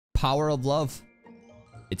power of love.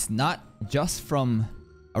 It's not just from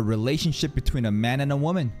a relationship between a man and a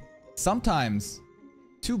woman. Sometimes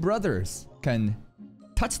two brothers can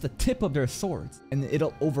touch the tip of their swords and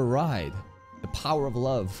it'll override the power of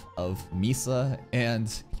love of Misa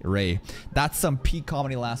and Rei. That's some peak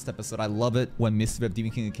comedy last episode. I love it when Misfit of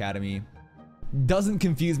Demon King Academy doesn't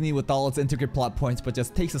confuse me with all its intricate plot points, but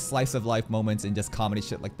just takes a slice of life moments and just comedy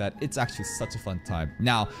shit like that. It's actually such a fun time.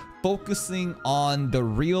 Now, focusing on the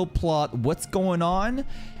real plot, what's going on?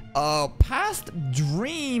 Past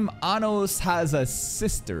dream, Anos has a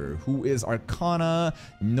sister who is Arcana,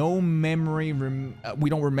 no memory, we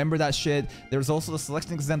don't remember that shit. There's also the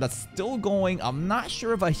selection exam that's still going. I'm not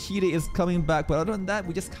sure if Ahide is coming back, but other than that,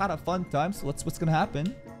 we just had a fun time. So what's gonna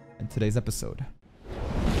happen in today's episode?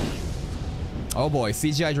 Oh boy,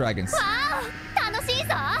 CGI dragons. Wow,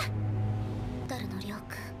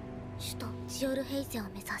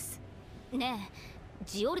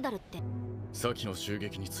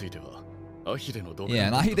 yeah,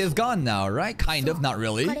 and Ahide is gone now, right? Kind of, not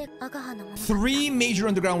really. 3 major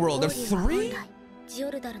underground world. There's 3?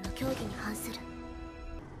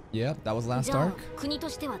 Yeah, that was last arc.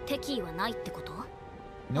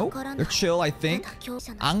 Nope, they're chill, I think.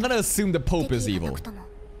 I'm gonna assume the Pope is evil.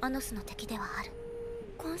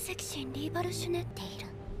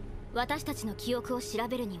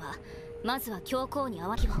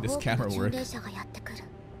 This camera works.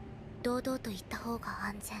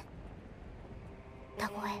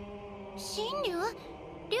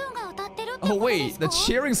 Oh wait, the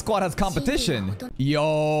cheering squad has competition.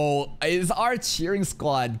 Yo, is our cheering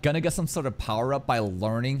squad gonna get some sort of power up by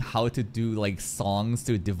learning how to do like songs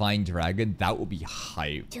to Divine Dragon? That would be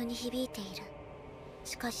hype.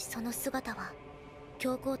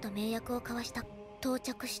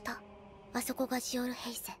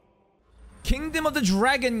 Kingdom of the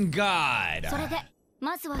Dragon God.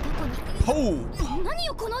 Pope.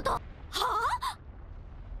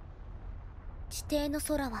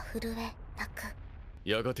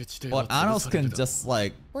 But Anos can just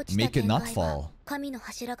like make it not fall.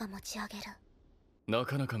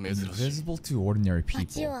 Invisible to ordinary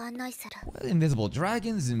people. What, invisible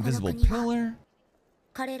dragons, invisible pillar.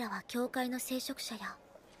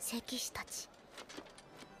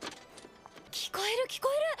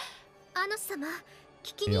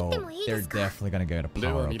 Yo, they're definitely gonna get a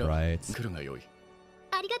power up, right?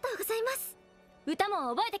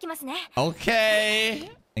 Okay.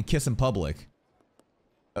 And kiss in public.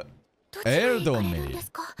 Erdome.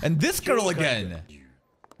 And this girl again.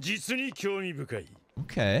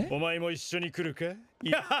 Okay.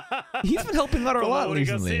 He's been helping out a lot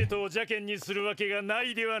recently.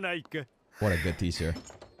 What a good teacher.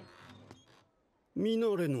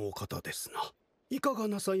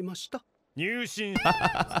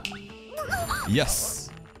 Yes.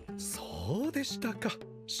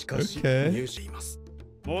 Okay.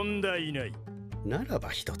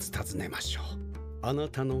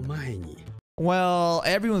 Well,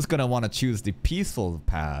 everyone's gonna want to choose the peaceful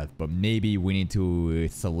path, but maybe we need to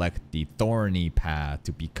select the thorny path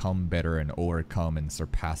to become better and overcome and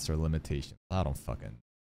surpass our limitations. I don't fucking...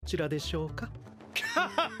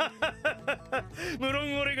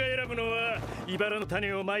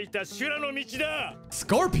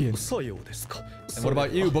 Scorpion! And what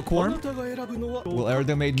about you, Bookworm? Will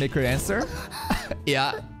Erdome make her answer?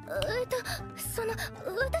 Yeah.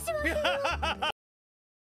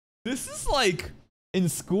 This is like in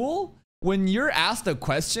school when you're asked a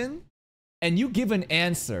question and you give an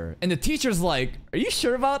answer and the teacher's like, are you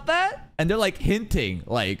sure about that? And they're like hinting,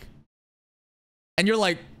 like, and you're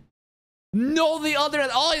like, no, the other,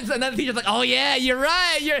 oh, and then the teacher's like, oh yeah, you're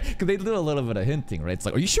right, because they do a little bit of hinting, right? It's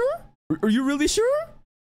like, are you sure? Are you really sure?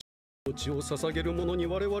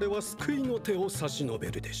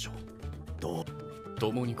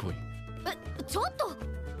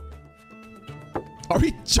 Are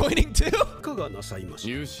we joining too?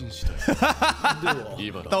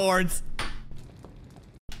 Thorns.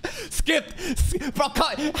 Skip! Bro,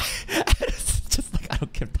 cut! Just like, I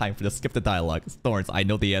don't give time for this. Skip the dialogue. It's Thorns. I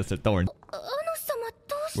know the answer. Thorns.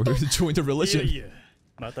 We're here to join the religion.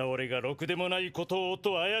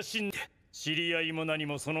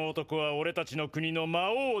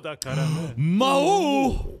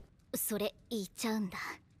 Mao!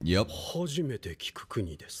 Yep.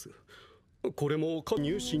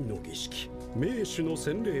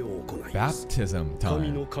 Baptism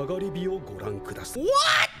time.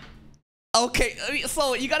 What? Okay,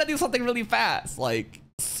 so you gotta do something really fast. Like,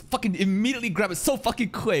 fucking immediately grab it so fucking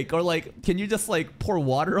quick. Or like, can you just like pour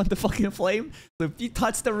water on the fucking flame? So if you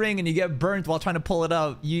touch the ring and you get burnt while trying to pull it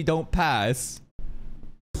out, you don't pass.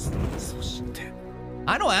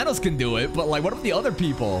 I know Anos can do it, but like, what about the other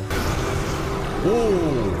people?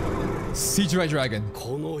 Whoa. Siege Red Dragon.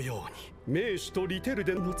 Pretty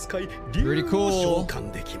cool.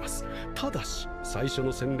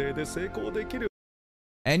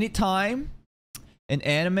 Anytime an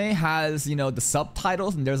anime has, you know, the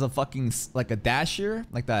subtitles and there's a fucking, like a dash here,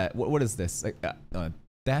 like that. What is this? Like,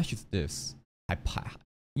 dash is this.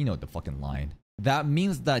 You know the fucking line. That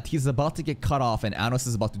means that he's about to get cut off and Anos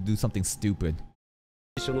is about to do something stupid.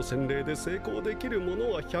 Hyphen,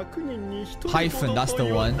 that's the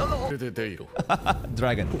one.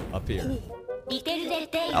 Dragon, up here.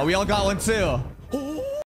 Oh, we all got one too.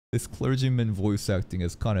 This clergyman voice acting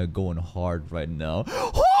is kind of going hard right now.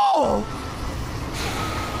 Oh!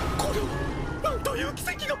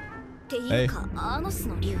 Hey,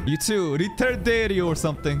 you too, Ritarderi or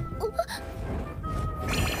something.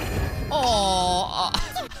 Oh,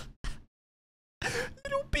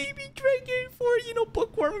 little baby dragon for, you know,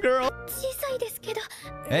 bookworm girl.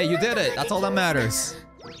 Hey, you did it. That's all that matters.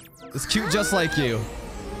 It's cute just like you.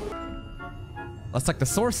 That's like the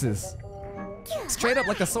sources. Straight up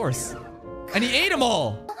like the source. And he ate them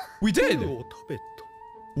all. We did.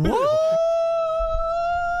 What?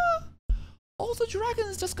 All the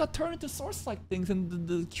dragons just got turned into source-like things and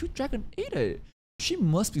the cute dragon ate it. She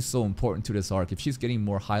must be so important to this arc if she's getting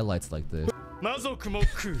more highlights like this.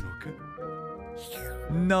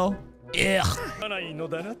 No. Ugh.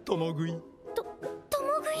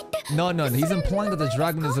 No, he's implying that the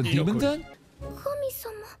dragon is a demon then?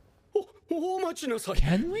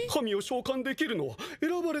 Can we?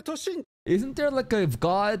 Isn't there like a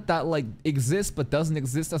god that like exists but doesn't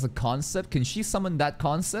exist as a concept? Can she summon that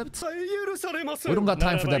concept? We don't got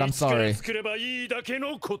time for that, I'm sorry.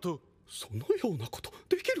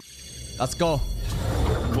 Let's go.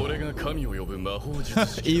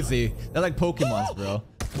 Easy. They're like Pokemons, bro.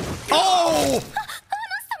 Oh!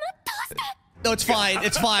 No, it's fine.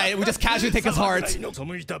 It's fine. We just casually take his heart. It's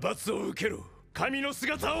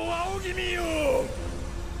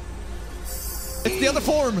the other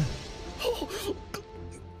form.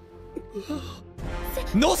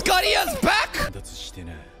 Noskaria's back!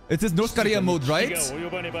 It's this Noskaria mode, right?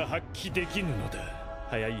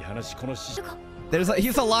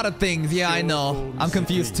 He's a lot of things. Yeah, I know. I'm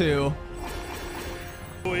confused too.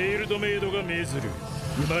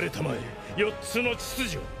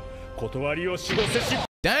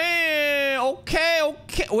 Dang! Okay.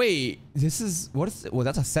 Wait, this is what is it? Well,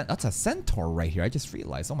 that's a centaur right here. I just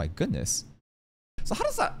realized. Oh my goodness. So how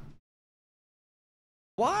does that?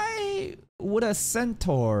 Why would a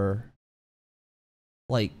centaur,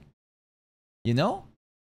 like, you know?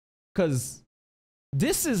 Because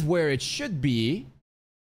this is where it should be,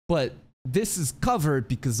 but this is covered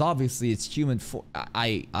because obviously it's human for.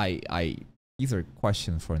 These are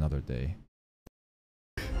questions for another day.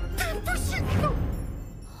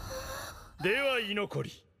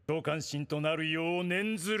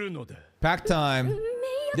 Pack time.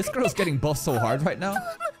 This girl's getting buffed so hard right now.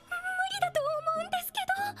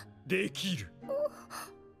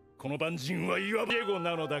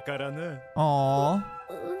 Aww.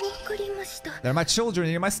 They're my children,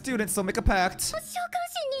 you're my students, so make a pact.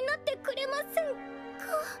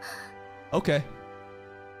 Okay.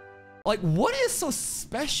 Like, what is so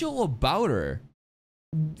special about her?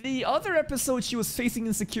 The other episode, she was facing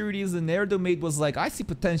insecurities and Erdomaid was like, I see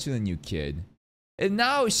potential in you, kid. And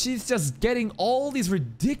now she's just getting all these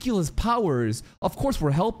ridiculous powers. Of course,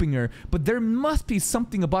 we're helping her, but there must be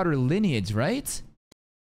something about her lineage, right?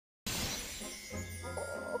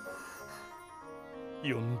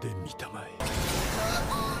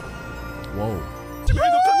 Whoa.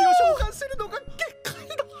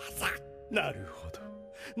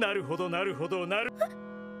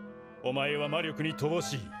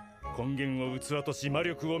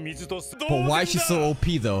 But why is she so OP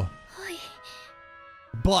though?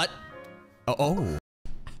 But oh.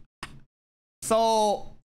 So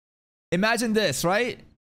imagine this, right?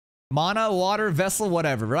 Mana, water, vessel,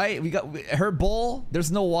 whatever, right? We got her bowl,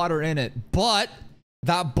 there's no water in it, but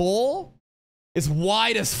that bowl is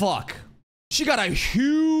wide as fuck. She got a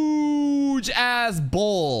huge ass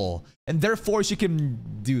bowl, and therefore she can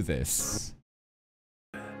do this.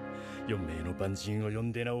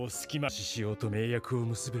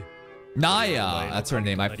 Naya, that's her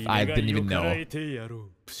name. I didn't even know.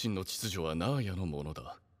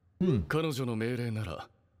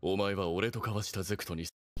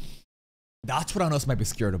 That's what Anos might be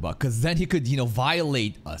scared about, because then he could, you know,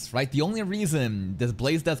 violate us, right? The only reason this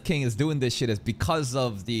Blaze Death King is doing this shit is because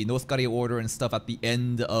of the Noskaria order and stuff at the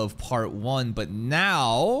end of part 1, but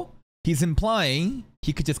now he's implying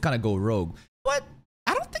he could just kind of go rogue. But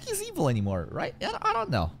I don't think he's evil anymore, right? I don't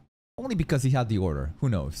know. Only because he had the order. Who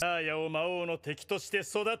knows? Maybe,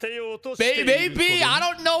 I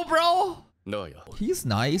don't know, bro. He's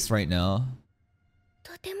nice right now.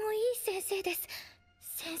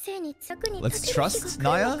 Let's trust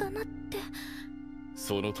Naya.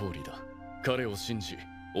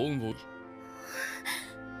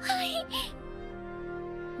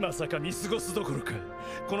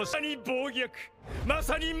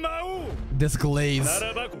 This glaze.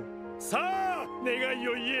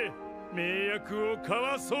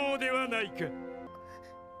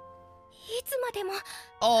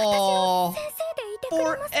 Oh,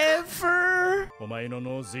 forever.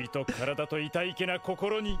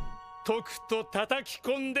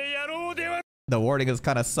 The wording is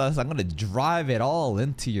kind of sus. I'm gonna drive it all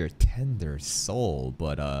into your tender soul,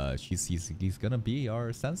 but he's gonna be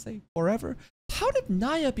our sensei forever. How did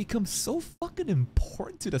Naya become so fucking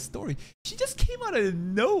important to the story? She just came out of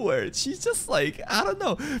nowhere. She's just like, I don't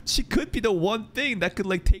know. She could be the one thing that could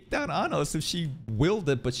like take down Anos if she willed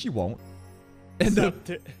it, but she won't. And the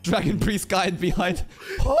dragon priest guy behind.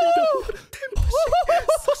 Oh!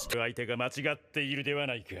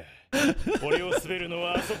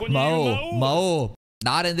 Mao.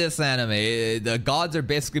 Not in this anime. The gods are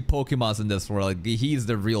basically Pokemons in this world. He's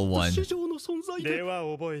the real one.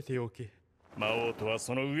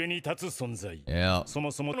 Yeah.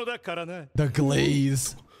 The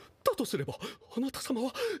glaze.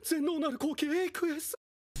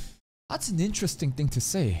 That's an interesting thing to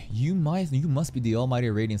say. You must be the almighty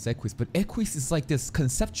Radiance Equus, but Equus is like this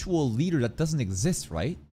conceptual leader that doesn't exist,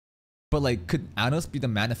 right? But like, could Anos be the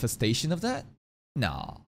manifestation of that?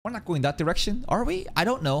 No, we're not going that direction, are we? I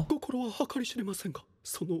don't know.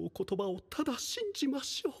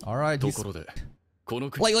 Alright,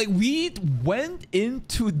 like we went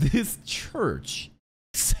into this church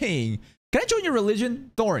saying, can I join your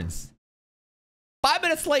religion? Thorns. 5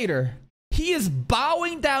 minutes later, he is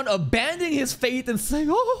bowing down, abandoning his faith and saying,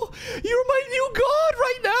 oh, you're my new god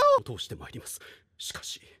right now.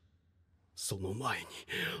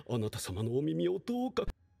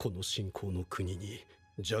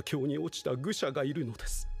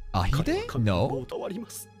 Ahide? No.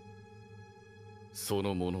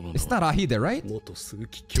 It's not Ahide, right? Really?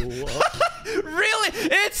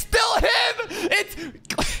 It's still him! It's...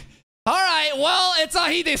 Alright, well, it's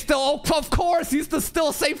Ahide still. Of course, he's the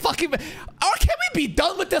still same fucking... Or can we be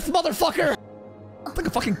done with this motherfucker? It's like a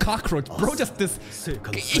fucking cockroach, bro. Just this...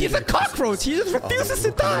 He's a cockroach. He just refuses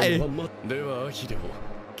to die.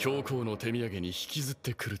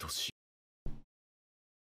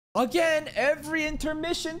 Again, every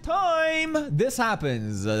intermission time, this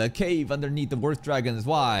happens. The cave underneath the Worth Dragons.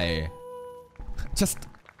 Why? Just...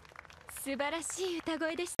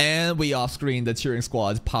 And we off-screen the cheering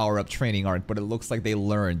squad's power-up training arc, but it looks like they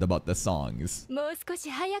learned about the songs. Let's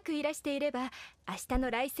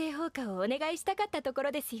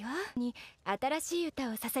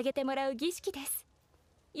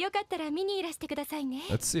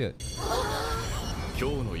see it.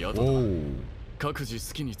 Whoa. You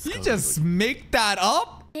just make that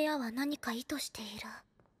up?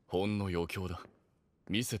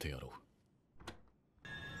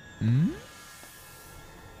 Hmm?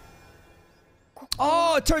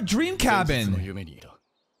 Oh, it's our dream cabin.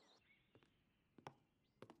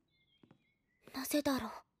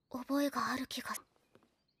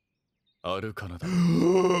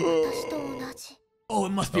 Oh, it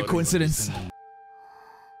must be a coincidence.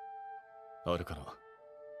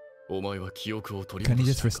 Can he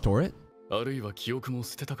just restore it?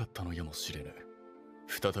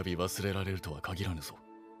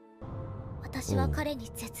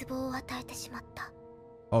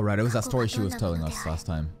 Oh right, it was that story she was telling us last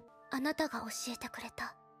time.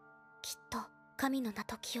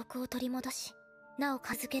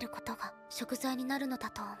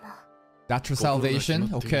 That's your salvation,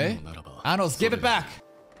 okay. Anos, give it back!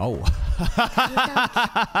 Oh.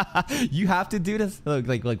 You have to do this?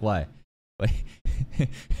 Like why? Like,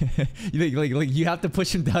 you have to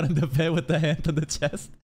push him down in the bed with the hand on the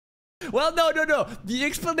chest? Well, no. The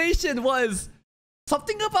explanation was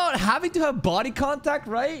something about having to have body contact,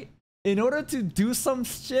 right? In order to do some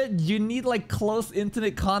shit, you need like close,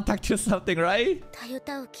 intimate contact or something, right?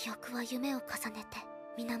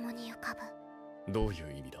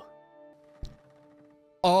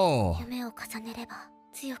 Oh.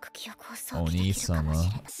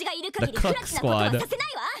 Oni-sama. The Cook Squad.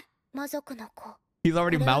 He's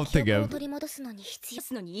already mounting him.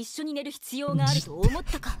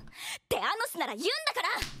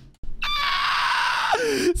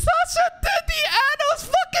 Sasha did the Anos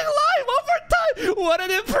fucking line one more time! What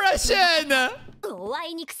an impression!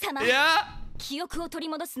 Yeah?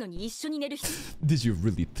 Did you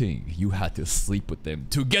really think you had to sleep with them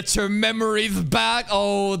to get your memories back?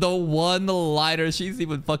 Oh, the one-liner. She's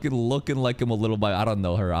even fucking looking like him a little bit. I don't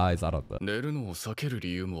know her eyes. I don't know.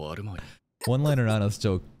 One-liner Anna's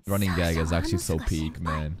joke running gag is actually so peak,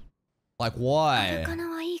 man. Like, why?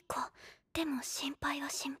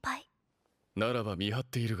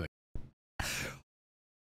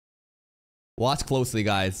 Watch closely,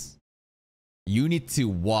 guys. You need to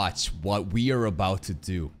watch what we are about to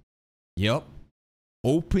do. Yup.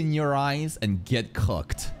 Open your eyes and get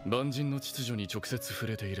cooked.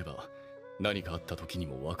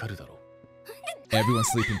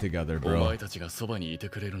 Everyone's sleeping together, bro.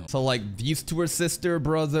 So like these two are sister,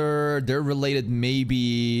 brother. They're related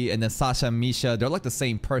maybe, and then Sasha and Misha, they're like the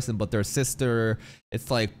same person, but they're sister.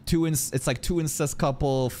 It's like two incest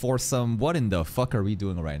couple, foursome. What in the fuck are we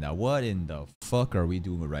doing right now? What in the fuck are we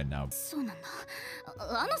doing right now?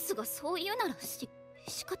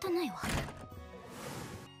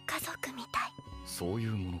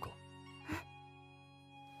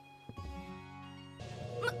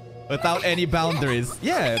 Without any boundaries.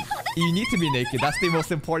 Yeah, you need to be naked. That's the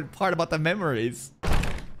most important part about the memories. Oh,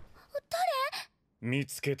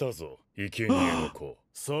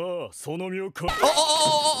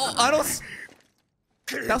 I don't...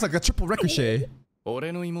 That was like a triple ricochet.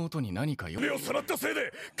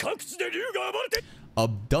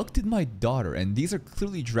 Abducted my daughter, and these are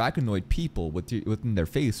clearly dragonoid people within their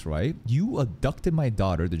face, right? You abducted my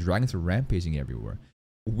daughter. The dragons are rampaging everywhere.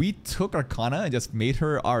 We took Arcana and just made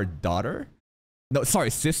her our daughter? No,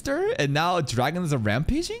 sorry, sister? And now dragons are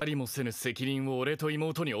rampaging?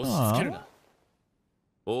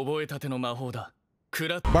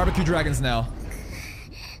 Barbecue dragons now.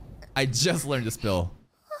 I just learned the spell.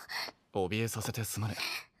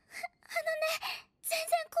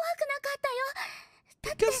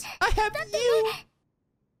 Because I have you!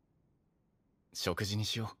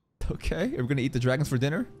 Okay, are we gonna eat the dragons for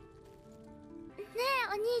dinner?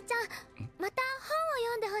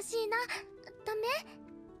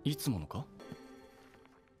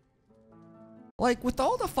 Like, with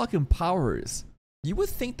all the fucking powers, you would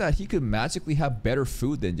think that he could magically have better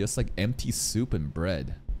food than just like empty soup and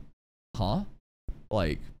bread. Huh?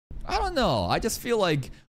 Like, I don't know. I just feel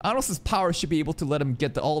like Anos' power should be able to let him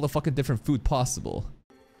get all the fucking different food possible.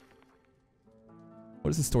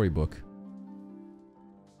 What is the storybook?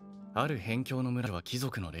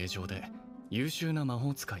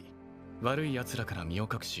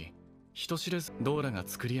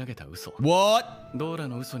 What?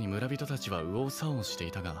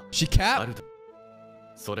 She capped?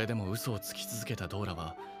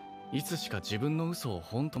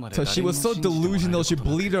 So she was so delusional she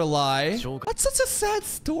believed her lie? That's such a sad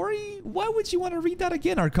story. Why would you want to read that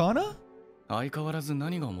again, Arcana?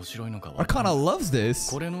 Arcana loves this.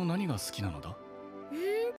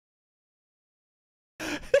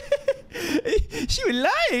 She was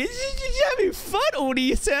lying. She's having fun,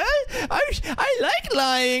 Oni-san. I like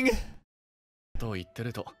lying. Well,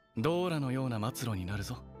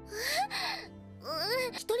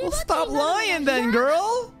 stop lying then,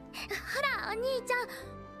 girl.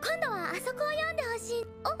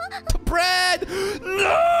 Bread!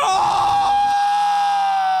 No!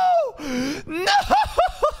 No!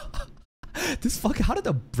 This fucking, how did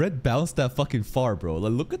the bread bounce that fucking far, bro?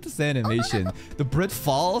 Like, look at this animation. The bread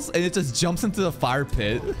falls and it just jumps into the fire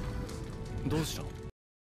pit.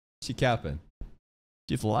 She capping.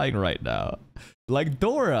 She's lying right now. Like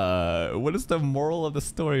Dora. What is the moral of the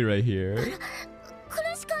story right here?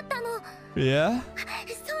 Yeah?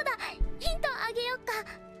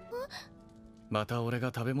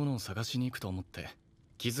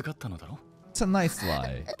 It's a nice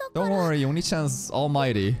lie. Don't worry, Oni-chan's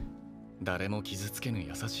almighty.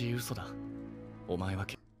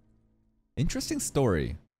 Interesting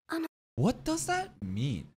story. What does that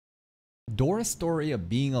mean? Dora's story of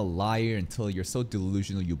being a liar until you're so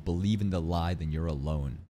delusional you believe in the lie, then you're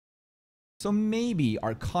alone. So maybe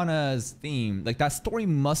Arcana's theme, like that story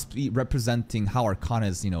must be representing how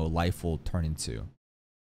Arcana's, life will turn into.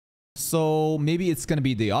 So maybe it's gonna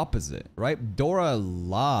be the opposite, right? Dora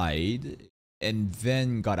lied and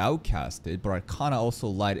then got outcasted, but Arcana also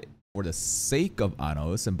lied for the sake of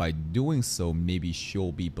Anos, and by doing so, maybe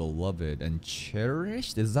she'll be beloved and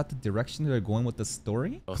cherished? Is that the direction they're going with the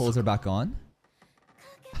story? Clothes are back on?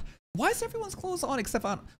 Why is everyone's clothes on except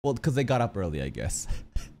Anos? Well, because they got up early, I guess.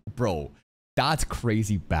 Bro, that's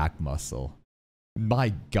crazy back muscle. My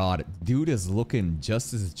god, dude is looking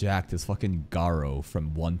just as jacked as fucking Garo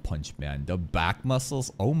from One Punch Man. The back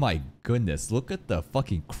muscles, oh my goodness, look at the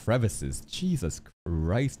fucking crevices. Jesus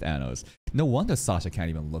Christ, Anos. No wonder Sasha can't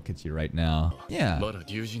even look at you right now. Yeah, but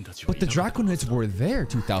the Draconids were there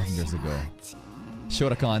 2,000 years ago.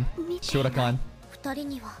 Shorakan, Shorakan.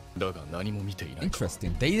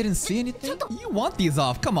 Interesting, they didn't see anything? You want these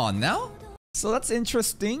off, come on now. So that's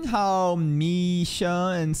interesting how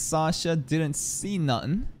Misha and Sasha didn't see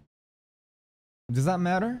nothing. Does that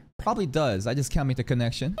matter? Probably does. I just can't make the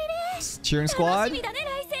connection. Cheering squad?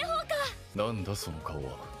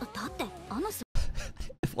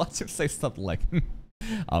 What's your say something like,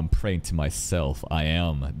 I'm praying to myself, I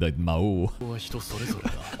am the Mao.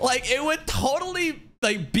 Like, it would totally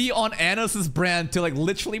like be on Anos's brand to like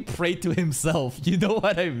literally pray to himself. You know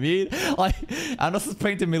what I mean? Like, Anos is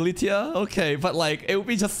praying to Militia, okay, but like it would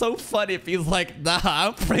be just so funny if he's like, nah,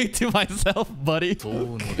 I'm praying to myself, buddy.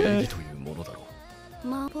 Okay.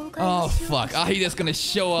 Oh fuck, Ahide's gonna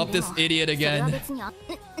show up, this idiot again.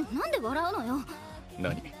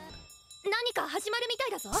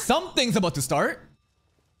 Something's about to start.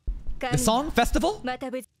 The song festival?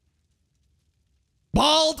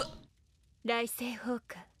 Bald! I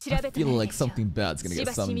feel like something bad's gonna get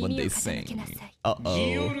sung when they sing.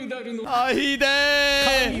 Uh-oh. Ahide!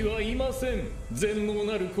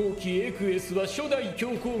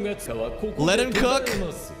 Let him cook!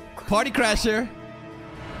 Party crasher!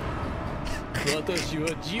 How are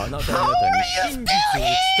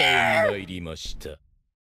you still here?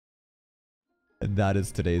 And that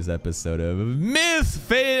is today's episode of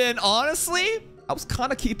Misfit. And honestly, I was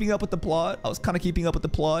kind of keeping up with the plot.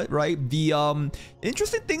 Right? The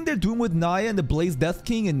interesting thing they're doing with Naya and the Blaze Death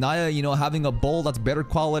King, and Naya, you know, having a bowl that's better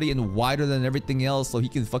quality and wider than everything else, so he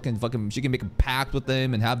can she can make a pact with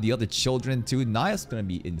him and have the other children too. Naya's gonna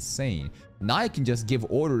be insane. Naya can just give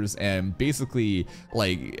orders and basically,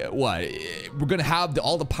 like, what? We're gonna have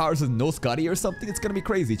all the powers of No Scotty or something? It's gonna be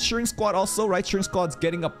crazy. Cheering Squad also, right? Cheering Squad's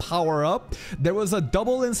getting a power up. There was a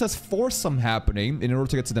double incest foursome happening in order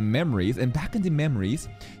to get to the memories. And back in the memories,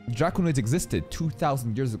 Draconids existed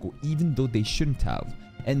 2,000 years ago, even though they shouldn't have.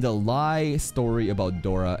 And the lie story about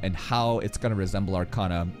Dora and how it's gonna resemble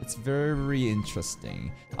Arcana, it's very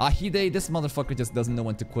interesting. Ahide, this motherfucker just doesn't know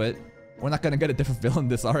when to quit. We're not gonna get a different villain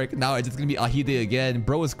this arc. Now it's just gonna be Ahide again.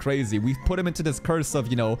 Bro is crazy. We've put him into this curse of,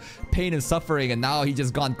 you know, pain and suffering, and now he's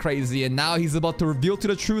just gone crazy, and now he's about to reveal to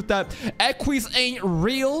the truth that Equis ain't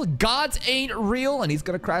real, gods ain't real, and he's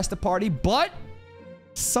gonna crash the party, but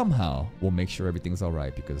somehow we'll make sure everything's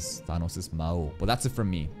alright because Thanos is Mao. But that's it from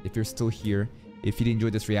me. If you're still here, if you did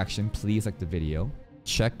enjoy this reaction, please like the video.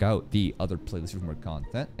 Check out the other playlists for more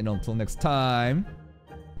content. And until next time,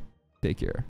 take care.